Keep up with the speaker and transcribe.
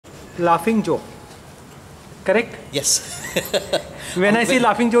laughing Joe. Correct? Yes. When I say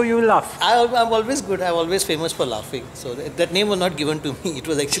laughing Joe, you will laugh. I'm always good. I'm always famous for laughing. So that name was not given to me. It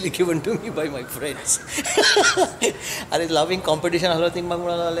was actually given to me by my friends. And it's laughing competition. In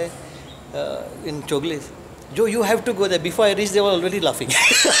Choglis. Joe, you have to go there. Before I reached, they were already laughing.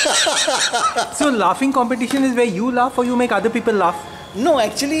 So laughing competition is where you laugh or you make other people laugh? No,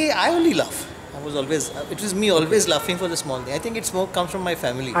 actually, I only laugh. It was me always laughing for the small thing. I think it's more comes from my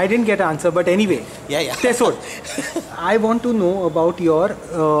family. I didn't get an answer, but anyway. Yeah. Tesod, I want to know about your,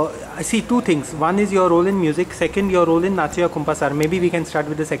 I see two things. One is your role in music. Second, your role in Nachoi-ia Kumpassar. Maybe we can start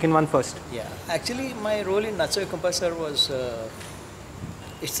with the second one first. Yeah, actually my role in Nachoi-ia Kumpassar was,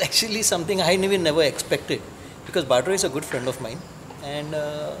 it's actually something I never expected. Because Badro is a good friend of mine. And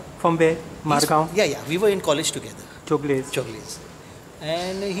from where? Margaon? Yeah. We were in college together. Chogles.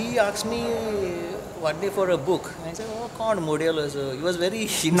 And he asked me one day for a book. I said, oh, God, model. He was very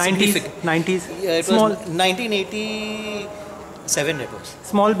insignificant. 90s? Yeah, it small. Was 1987 it was.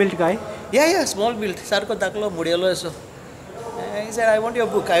 Small built guy? Yeah, small built. Sarko Daklo model. He said, I want your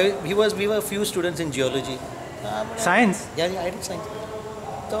book. We were a few students in geology. Science? Yeah, I did science.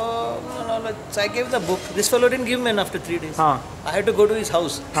 So I gave the book. This fellow didn't give me after 3 days. I had to go to his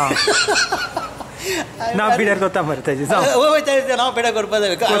house. I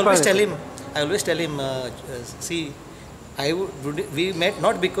always tell him, see, we met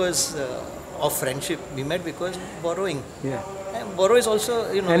not because of friendship, we met because borrowing. Yeah. And borrow is also,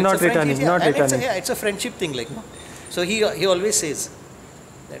 and not returning. It's a friendship thing, like, no? So he always says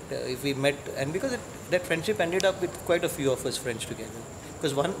that if we met, and because that friendship ended up with quite a few of us friends together.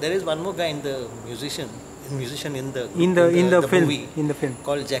 Because there is one more guy in the musician in the film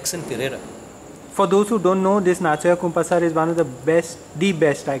called Jackson Pereira. For those who don't know, this Nachoi-ia Kumpassar is one of the best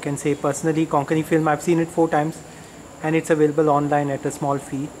I can say personally, Konkani film. I've seen it 4 times and it's available online at a small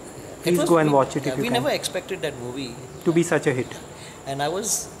fee. Please go and watch it if you can. We never expected that movie to be such a hit. And I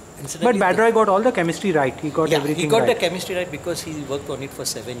was... But Badroy got all the chemistry right. He got everything right. He got the chemistry right because he worked on it for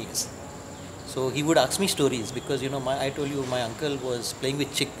 7 years. So he would ask me stories because, I told you my uncle was playing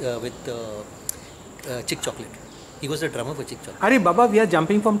with Chick Chocolate. He was the drummer for Chick Chocolate. Arey Baba, we are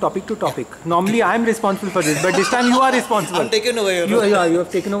jumping from topic to topic. Normally I am responsible for this, but this time you are responsible. I'm taken over your role. You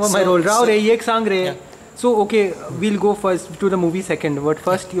have taken over my role. Rao re, ye ek sang re. Yeah. So okay, we'll go first to the movie second. But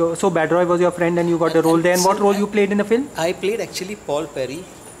first, so Badroy was your friend and you got a role there. And what role you played in the film? I played actually Paul Perry.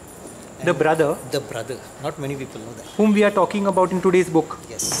 The brother? The brother. Not many people know that. Whom we are talking about in today's book.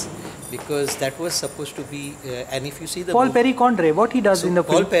 Yes. Because that was supposed to be, and if you see the Paul Perry Condre, what he does in the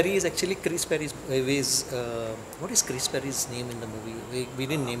film? Paul Perry is actually Chris Perry's, what is Chris Perry's name in the movie? We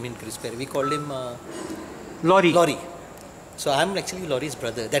didn't name him Chris Perry, we called him Laurie. So I'm actually Laurie's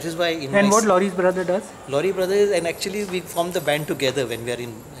brother. That is why... And what Laurie's brother does? Laurie brother is, and actually we formed the band together when we are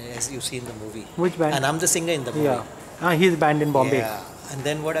in, as you see in the movie. Which band? And I'm the singer in the movie. Yeah. He's band in Bombay. Yeah. And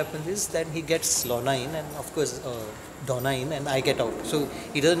then what happens is that he gets Lorna in and of course Donna in and I get out. So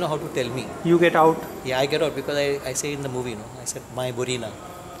he doesn't know how to tell me. You get out? Yeah, I get out because I say in the movie, I said, my Borina.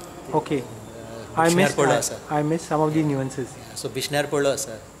 Okay. I missed some of the nuances. Yeah, so Bishnar Pola,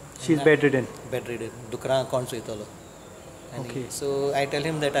 sir. She's bedridden. Dukra kon suitolo. Okay. So I tell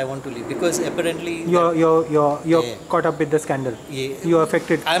him that I want to leave because apparently you're caught up with the scandal. Yeah. You're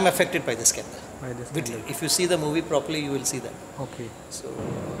affected. I'm affected by the scandal. If you see the movie properly, you will see that. Okay. So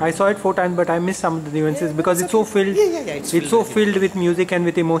I saw it 4 times, but I missed some of the nuances because it's so filled. It's so filled with music and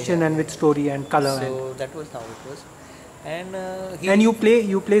with emotion and with story and color. So that was how it was. And you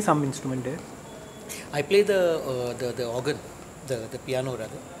play some instrument there. I play the organ, the piano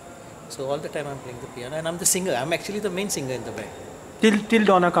rather. So all the time I'm playing the piano and I'm the singer. I'm actually the main singer in the band. Till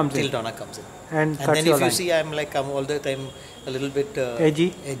Donna comes in. Till Donna comes in. And then if you see, I'm all the time a little bit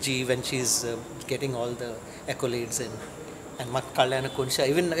edgy when she's getting all the accolades and Kalyana Kunsha.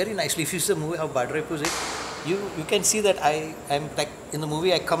 Even very nicely, if you see the movie how Badroy plays it, you can see that I'm like in the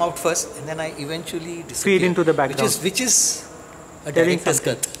movie I come out first and then I eventually disappear. Fade into the background. Which is a director's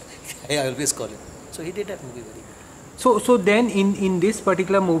cut. I always call it. So he did that movie very good. So then in this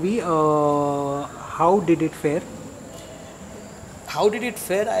particular movie, how did it fare? How did it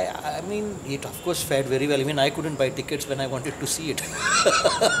fare? I mean, it of course fared very well. I mean, I couldn't buy tickets when I wanted to see it.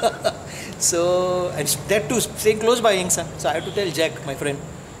 So, and that too, staying close by Ingsan. So I had to tell Jack, my friend,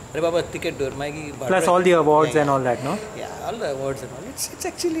 Arey Baba, ticket door. Plus all the awards and all that, no? Yeah, all the awards and all. It's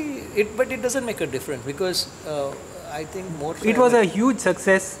actually, but it doesn't make a difference because I think more... It was a huge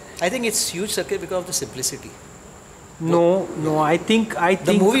success. I think it's huge success because of the simplicity. No, I think...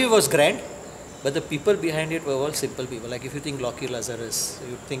 The movie was grand. But the people behind it were all simple people. Like if you think Loki Lazarus,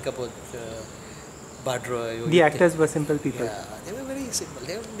 you think about Badroy. The actors were simple people. Yeah, they were very very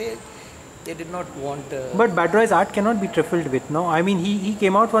simple. They did not want. But Badroy's art cannot be trifled with, no? I mean, he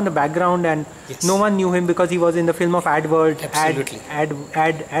came out from the background and Yes. no one knew him because he was in the film of AdWorld, Absolutely.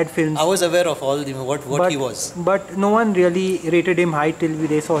 ad films. I was aware of all what he was. But no one really rated him high till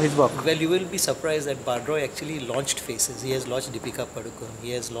they saw his work. Well, you will be surprised that Badroy actually launched faces. He has launched Deepika Padukone.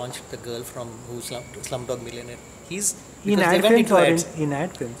 He has launched the girl from Slumdog Millionaire. He's In because ad they went films or into ads. in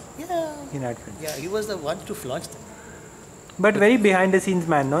ad films? Yeah. In ad films. Yeah, he was the one to launch them. But very behind the scenes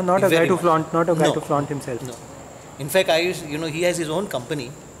man, no? Not a guy Very to much. flaunt, not a guy No. to flaunt himself. No. In fact, I used, he has his own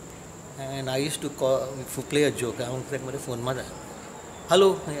company, and I used to play a joke. I want to my phone, mother.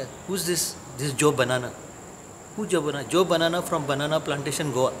 Hello, yeah, who's this? This is Joe Banana. Who Joe Banana? Joe Banana from Banana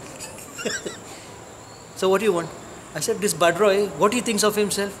Plantation, Goa. So what do you want? I said, this Badroy, what he thinks of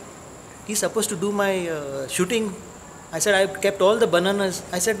himself? He's supposed to do my shooting. I said, I kept all the bananas.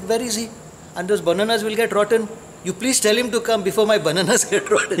 I said, where is he? And those bananas will get rotten. You please tell him to come before my bananas get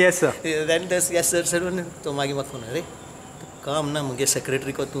rotten. Yes, sir. Yeah, then there's, yes, sir. So magi mak phone are. Come na muge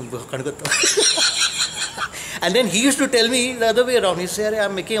secretary ko tu kangot. And then he used to tell me the other way around. He said,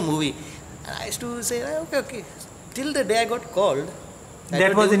 I'm making a movie. And I used to say, okay. Till the day I got called.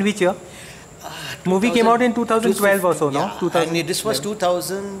 That was in which year? Movie came out in 2012 or so, no? Yeah, 2000. and this was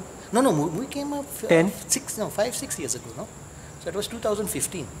 2000. No, movie came out 5-6 years ago, no? So it was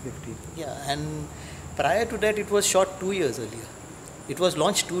 2015. 15. Yeah, and prior to that, it was shot 2 years earlier. It was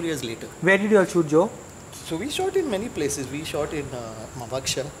launched 2 years later. Where did you all shoot, Joe? So we shot in many places. We shot in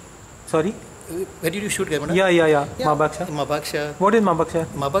Mabaksha. Sorry? Where did you shoot, Gamana? Yeah. Mabaksha. In Mabaksha. What is Mabaksha?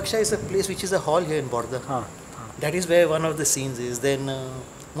 Mabaksha is a place which is a hall here in Borda. That is where one of the scenes is. Then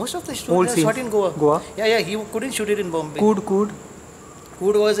most of the shoots shot in Goa. Goa? Yeah, he couldn't shoot it in Bombay.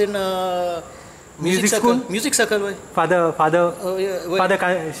 Kood was in Music school? Music circle. Father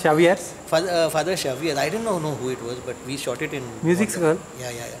Xavier. Father Xavier. I didn't know who it was, but we shot it in Music Borda. circle?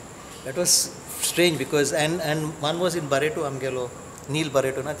 Yeah. That was strange because and one was in Barreto Amgelo. Neil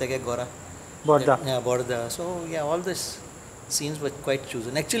Barreto na Tege Gora. Borda. Yeah, Borda. So yeah, all these scenes were quite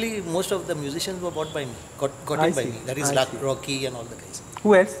chosen. Actually, most of the musicians were bought by me. Got in by me. That is Rocky and all the guys.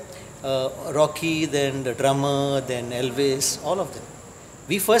 Who else? Rocky, then the drummer, then Elvis, all of them.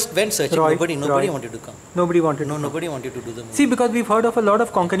 We first went searching. Nobody wanted to come. Nobody wanted to do the movie. See, because we've heard of a lot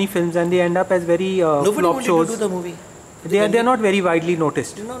of Konkani films and they end up as very Nobody flop wanted shows. to do the movie. They are not very widely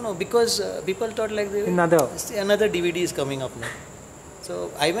noticed. No, because people thought like another DVD is coming up now.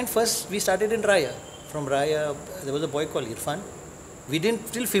 So I went first. We started in Raia. From Raia, there was a boy called Irfan. We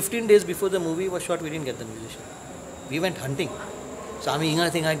didn't till 15 days before the movie was shot. We didn't get the musician. We went hunting. So we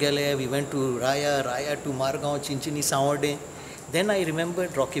went to Raia to Margaon, Chinchini, Saurde. Then I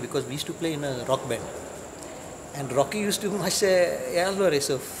remembered Rocky because we used to play in a rock band. And Rocky used to say,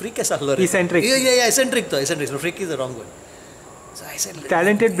 so freak is eccentric. Yeah, eccentric. So freak is the wrong word. So I said,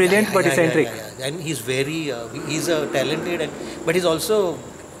 talented, brilliant, but eccentric. Yeah. And he's very, he's a talented, but he's also,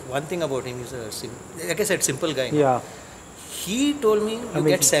 one thing about him, he's like I said, simple guy. Yeah. He told me, you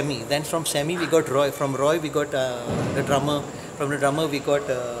get Sammy. Then from Sammy we got Roy. From Roy we got the drummer. From the drummer we got,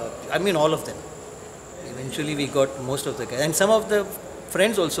 all of them. Eventually we got most of the guys. And some of the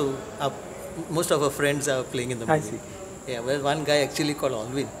friends also, most of our friends are playing in the movie. I see. Yeah, well, one guy actually called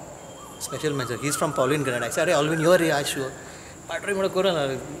Alvin. Special mention. He's from Pauline Grenada. I said, Alvin, you are here, I sure.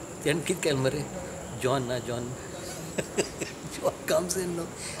 John. John comes in.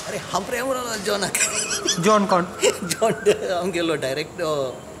 John. John Con. John,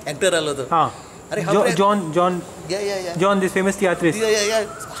 director, actor. John. Yeah. John, this famous theatrist. Yeah.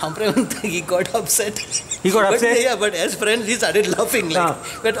 He got upset. But as friends, he started laughing.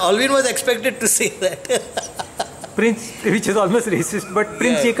 But Alvin was expected to say that. Prince, which is almost racist, but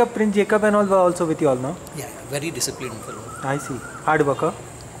Prince Jacob and all were also with you all, no? Yeah, very disciplined fellow. I see. Hard worker.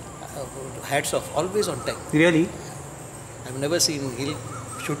 Hats off, always on time. Really? I've never seen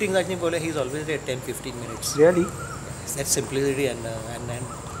shooting he's always there 10-15 minutes. Really? That simplicity and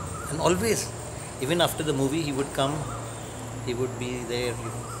always, even after the movie, he would come, he would be there.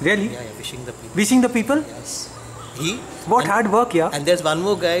 Really? Yeah, wishing the people. Wishing the people? Yes. Hard work, yeah. And there's one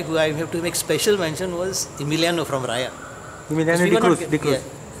more guy who I have to make special mention was Emiliano from Raia. Emiliano de Cruz. Yeah,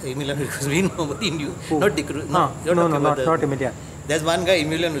 Emiliano de Cruz. Nobody knew. Who? Not de Cruz. No, not Emiliano. There's one guy,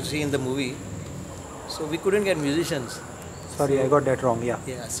 Emiliano, you see in the movie. So we couldn't get musicians. Sorry, I got that wrong, yeah.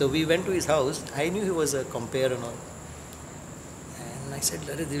 Yeah, so we went to his house. I knew he was a compare and all. And I said,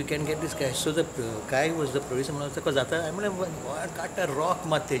 we can get this guy. So the guy who was the producer. I'm like, cut a rock,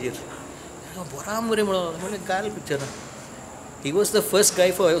 Matejir. He was the first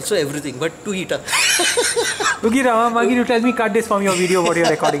guy for also everything, but to heat up. Look, Rama, you tell me cut this from your video what you're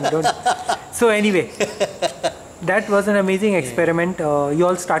recording. Don't. So anyway, That was an amazing experiment. You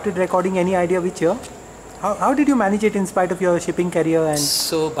all started recording any idea which year? How did you manage it in spite of your shipping career? And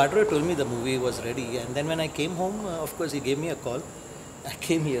So Badra told me the movie was ready, and then when I came home, of course he gave me a call. I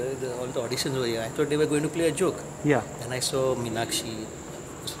came here, all the auditions were here. I thought they were going to play a joke. yeah, And I saw Meenakshi.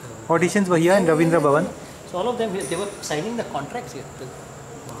 auditions were here in Ravindra Bhavan. So all of them, they were signing the contracts here.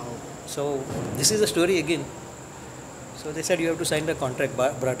 Wow. So this is the story again. So they said you have to sign the contract.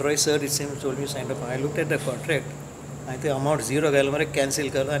 Bradroy sir, it seems, told me to sign the contract. I looked at the contract. I think amount zero, cancel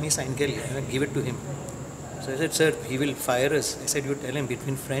karo, and he signed it and give it to him. So I said, sir, he will fire us. I said, you tell him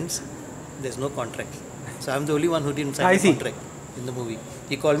between friends, there's no contract. So I'm the only one who didn't sign the contract in the movie.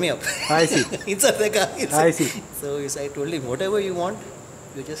 He called me up. I see. Inside the car. I see. So I told him, whatever you want,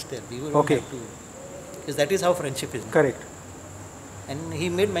 you just tell. We will have to. Because that is how friendship is. Correct. And he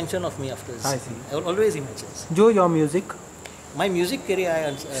made mention of me after this. I see. Always he mentions. Joe, your music? My music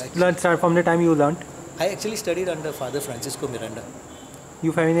career, Learned from the time you learned? I actually studied under Father Francisco Miranda.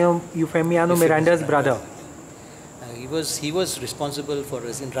 Eufemiano Miranda's brother. He was responsible for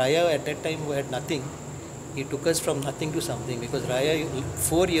us. In Raia at that time we had nothing. He took us from nothing to something, because Raia,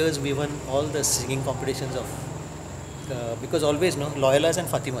 4 years we won all the singing competitions of, because always Loyolas and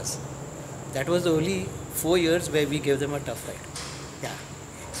Fatimas. That was the only 4 years where we gave them a tough fight. Yeah.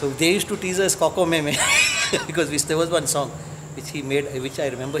 So they used to tease us Koko Meme because there was one song which he made, which I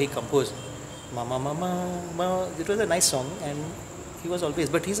remember he composed. Mama Mama Mama. It was a nice song, and he was always,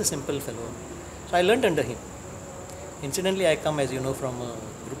 but he's a simple fellow. So I learned under him. Incidentally, I come, as you know, from a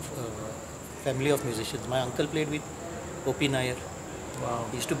group, family of musicians. My uncle played with O.P. Nair. Wow.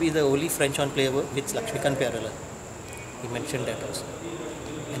 He used to be the only French horn player with Lakshmikant Pyarala. He mentioned that also.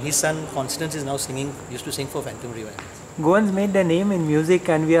 And his son Constance is now used to sing for Phantom Revival. Goans made their name in music,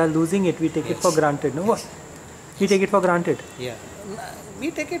 and we are losing it. We take it for granted. No, Yes. we take it for granted. Yeah, we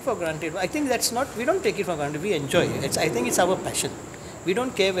take it for granted. I think that's not. We don't take it for granted. We enjoy it. I think it's our passion. We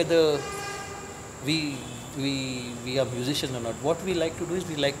don't care whether we are musicians or not. What we like to do is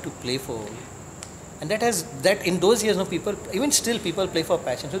we like to play for. And that in those years, people, even still, people play for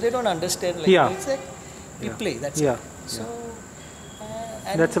passion. So they don't understand. Like, it's like we play. That's it. So.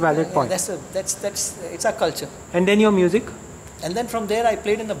 That's a valid point. That's it's our culture. And then your music? And then from there I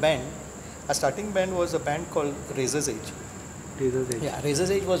played in the band. Our starting band was a band called Razor's Edge. Razor's Edge. Yeah, Razor's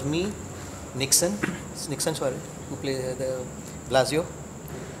Edge was me, Nixon Suarez, who played the Blasio.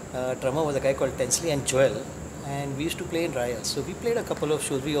 Drummer was a guy called Tensley, and Joel. And we used to play in Raia. So we played a couple of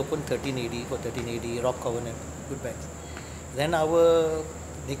shows. We opened 1380 for 1380, Rock Covenant, good bands. Then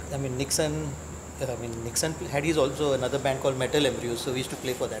Nixon had his also another band called Metal Embryo, so we used to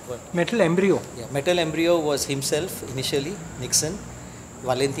play for that one. Metal Embryo? Yeah, Metal Embryo was himself initially, Nixon,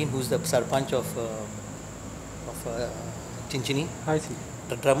 Valentin, who's the Sarpanch of Chinchini. I see.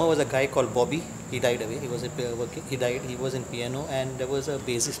 The drummer was a guy called Bobby. He died away. He was working. He died. He was in piano, and there was a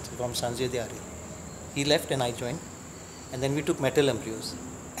bassist from Sanjay Diari. He left, and I joined, and then we took Metal Embryos,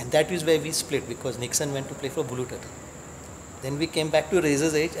 and that is where we split, because Nixon went to play for Blue Turtle. Then we came back to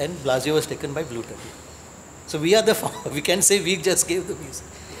Razor's Edge, and Blasio was taken by Blue Turtle. So we are we can say we just gave the music.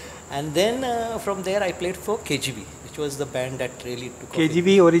 And then from there I played for KGB, which was the band that really took off.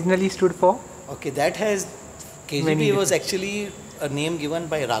 KGB originally stood for? Okay, KGB was actually a name given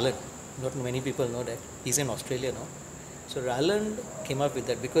by Ralan. Not many people know that. He's in Australia now. So Ralan came up with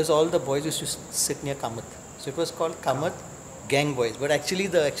that because all the boys used to sit near Kamath. So it was called Kamath Gang Boys. But actually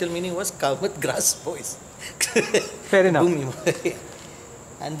the actual meaning was Kamath Grass Boys. Fair enough.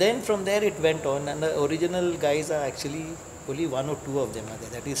 And then from there it went on, and the original guys are actually only 1 or 2 of them are there.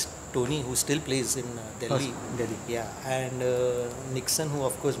 That is Tony, who still plays in Delhi. Yeah, and Nixon, who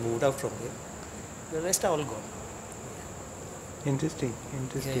of course moved out from there. The rest are all gone. Interesting.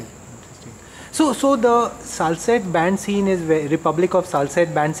 So the Salcete band scene is Republic of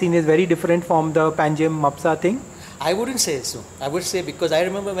Salcete band scene is very different from the Panjim Mapsa thing. I wouldn't say so. I would say, because I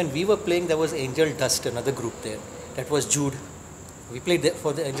remember when we were playing, there was Angel Dust, another group there. That was Jude. We played there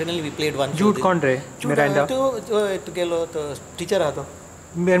generally we played one. Jude Conre, Miranda. Teacher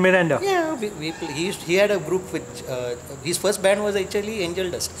Miranda. Yeah, he had a group with his first band was actually Angel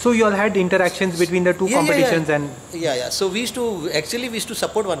Dust. So you all had interactions between the two competitions and. Yeah. So we used to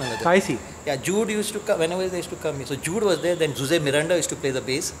support one another. I see. Yeah, Jude used to come whenever they used to come. So Jude was there. Then Jose Miranda used to play the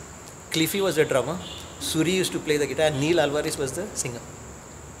bass. Cliffy was the drummer. Suri used to play the guitar. Neil Alvarez was the singer.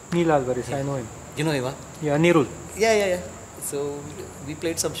 Neil Alvarez, I know him. You know him, huh? Yeah, Nerul. Yeah. So we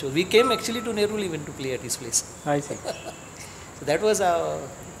played some shows. We came actually to Nerul even to play at his place. I see. So that was our.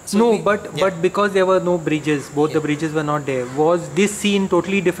 But because there were no bridges, both the bridges were not there. Was this scene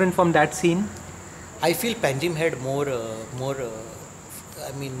totally different from that scene? I feel Panjim had more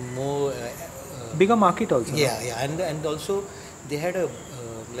Bigger market also. Yeah, and also they had a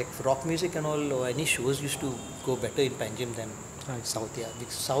like rock music and all, or any shows used to go better in Panjim than South. Yeah,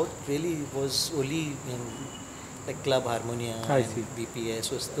 because South really was only in like Club Harmonia and BPS.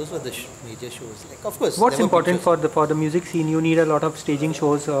 Those were the major shows. Like, of course. What's important for the music scene? You need a lot of staging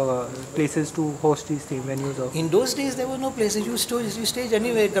shows, places to host these venues. In those days, there were no places. You stage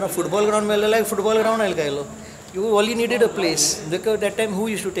anywhere. Football ground, like football ground, you only needed a place. Because that time, who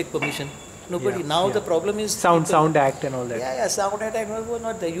used to take permission? Nobody. Now the problem is sound act and all that. Yeah, sound act was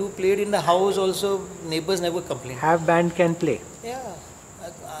not there. You played in the house also. Neighbors never complained. Have band can play. Yeah.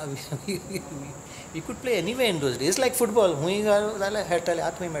 We could play anywhere in those days, like football.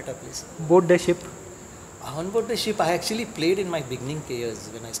 Board the ship. On board the ship, I actually played in my beginning years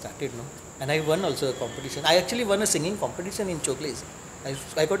when I started, no? And I won also a competition. I actually won a singing competition in Chokles.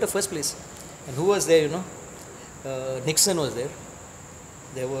 I got the first place. And who was there, Nixon was there.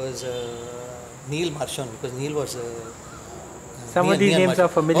 There was Neil Marchand, because Neil was... Some of these names are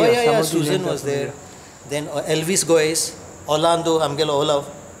familiar. Oh, yeah, Susan was there. Then Elvis Goes, Orlando, Amgelo Olav.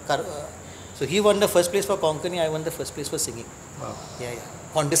 So he won the first place for Konkani, I won the first place for singing. Wow. Yeah.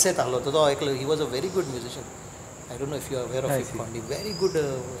 Kondiset Halo, he was a very good musician. I don't know if you are aware of him, Kondi. Very good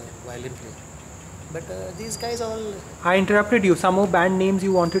violin player. But these guys all... I interrupted you. Some more band names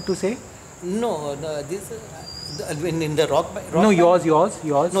you wanted to say? No, these... in the rock no, band? yours.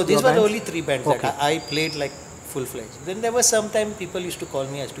 No, these were the only 3 bands that I played like full-fledged. Then there was some time people used to call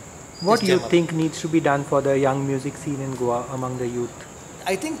me as to... What do you think needs to be done for the young music scene in Goa among the youth?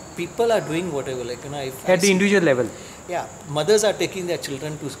 I think people are doing whatever, at the individual level. Yeah, mothers are taking their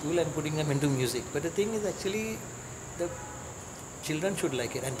children to school and putting them into music. But the thing is actually, the children should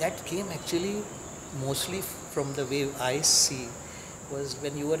like it. And that came actually mostly from the way I see was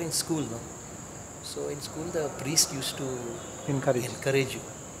when you were in school, no? So in school, the priest used to encourage you.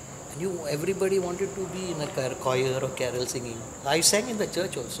 And everybody wanted to be in a choir or carol singing. I sang in the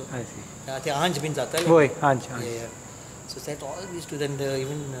church also. I see. Anj means aata hai. Anj. Yeah. So that all used to, then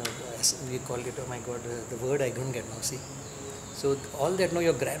even we called it, oh my God, the word I don't get now, see. So all that,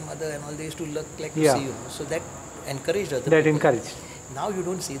 your grandmother and all, they used to look like to see you. So that encouraged other people. Encouraged. Now you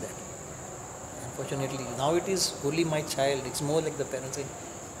don't see that. Unfortunately, now it is only my child. It's more like the parents saying,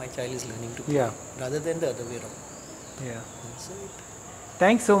 my child is learning to play, rather than the other way around. Yeah. That's it.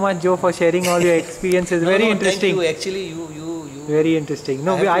 Thanks so much, Joe, for sharing all your experiences. Very interesting. Thank you. Actually, you. Very interesting.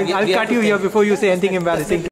 No, I'll cut you here before you say anything embarrassing.